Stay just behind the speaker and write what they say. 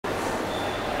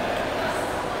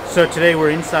So today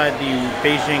we're inside the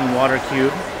Beijing Water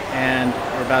Cube and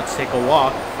we're about to take a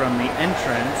walk from the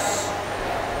entrance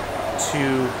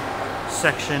to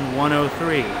section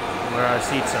 103 where our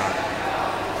seats are.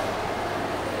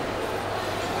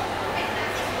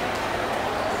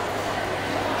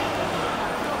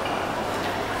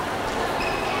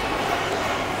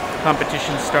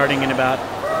 Competition starting in about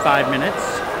 5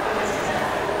 minutes.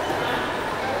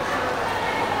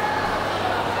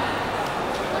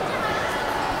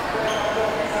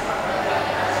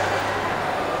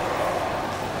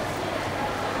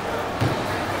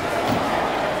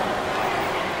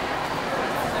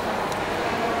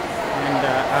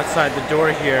 Outside the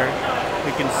door here,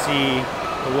 we can see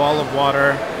the wall of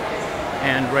water,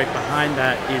 and right behind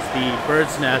that is the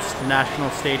Bird's Nest National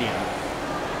Stadium,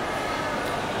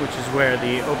 which is where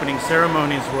the opening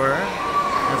ceremonies were,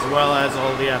 as well as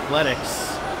all the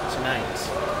athletics tonight.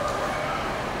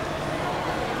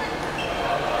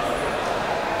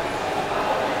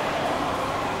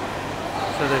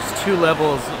 So there's 2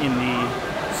 levels in the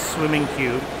swimming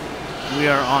cube. We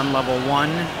are on level 1.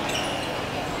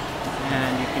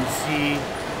 And you can see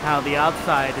how the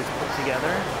outside is put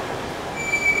together.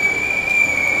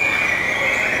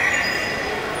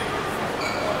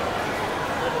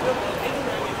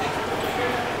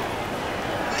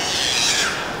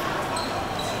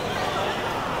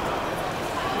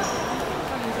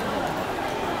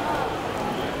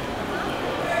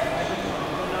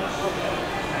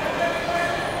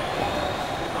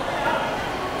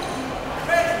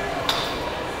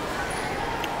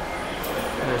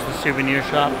 There's the souvenir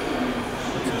shop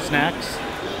with some snacks.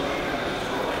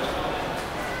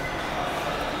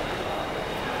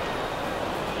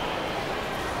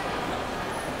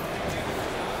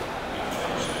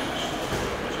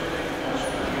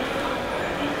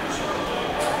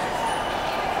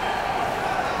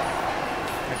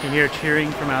 I can hear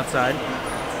cheering from outside.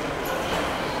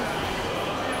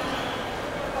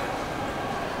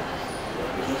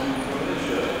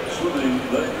 Swimming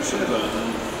lane 7.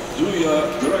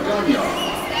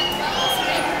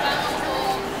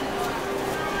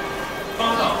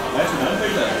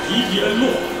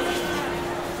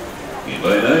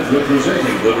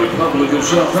 Representing the Republic of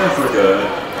South Africa,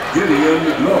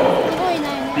 Gideon Law.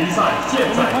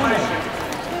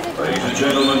 Ladies and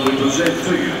gentlemen, we present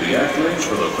to you the athletes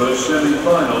for the first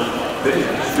semi-final,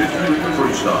 men's 50-meter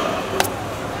freestyle.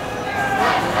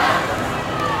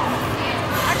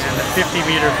 And the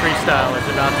 50-meter freestyle is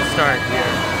about to start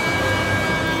here.